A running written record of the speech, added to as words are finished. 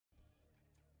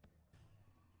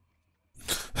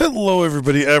Hello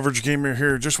everybody, Average Gamer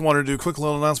here. Just wanted to do a quick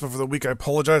little announcement for the week. I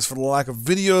apologize for the lack of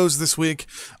videos this week.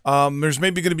 There's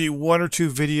maybe going to be one or two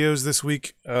videos this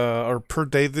week, or per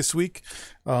day this week.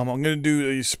 I'm going to do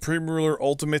a Supreme Ruler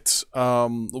Ultimate,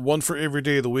 one for every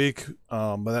day of the week,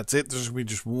 but that's it. There's going to be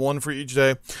just one for each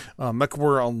day.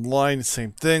 MechWarrior Online,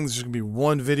 same thing. There's going to be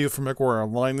one video for MechWarrior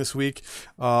Online this week.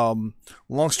 Long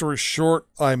story short,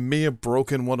 I may have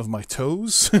broken one of my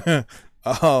toes.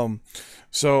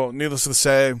 So, needless to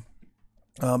say,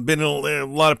 been in a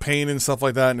lot of pain and stuff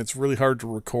like that, and it's really hard to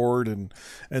record and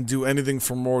do anything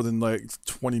for more than like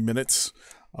 20 minutes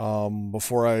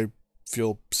before I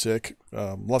feel sick.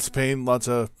 Lots of pain,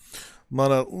 a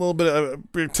little bit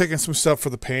of taking some stuff for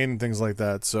the pain and things like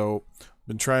that. So,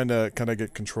 been trying to kind of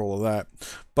get control of that.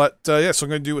 But yeah, so I'm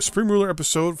going to do a Supreme Ruler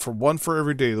episode for one for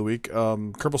every day of the week.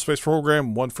 Kerbal Space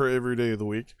Program, one for every day of the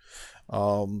week.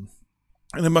 And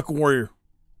then MechWarrior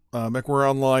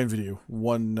Online video,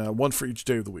 one for each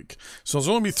day of the week. So there's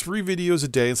only be 3 videos a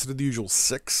day instead of the usual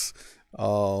 6.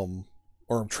 Or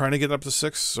I'm trying to get up to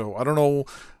 6. So I don't know.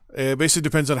 It basically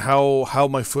depends on how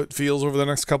my foot feels over the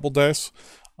next couple days.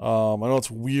 I know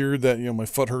it's weird that my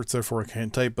foot hurts, therefore I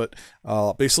can't type, but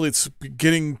basically it's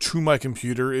getting to my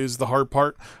computer is the hard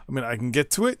part. I mean, I can get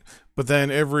to it, but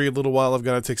then every little while I've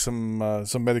got to take some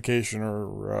medication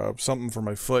or something for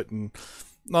my foot, and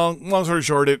long story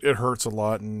short, it hurts a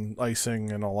lot, and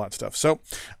icing and all that stuff. So,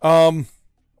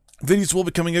 videos will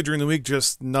be coming out during the week,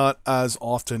 just not as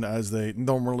often as they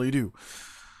normally do.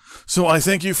 So I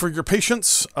thank you for your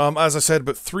patience. As I said,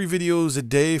 about 3 videos a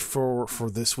day for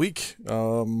this week.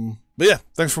 But yeah,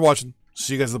 thanks for watching.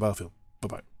 See you guys on the battlefield.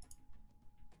 Bye-bye.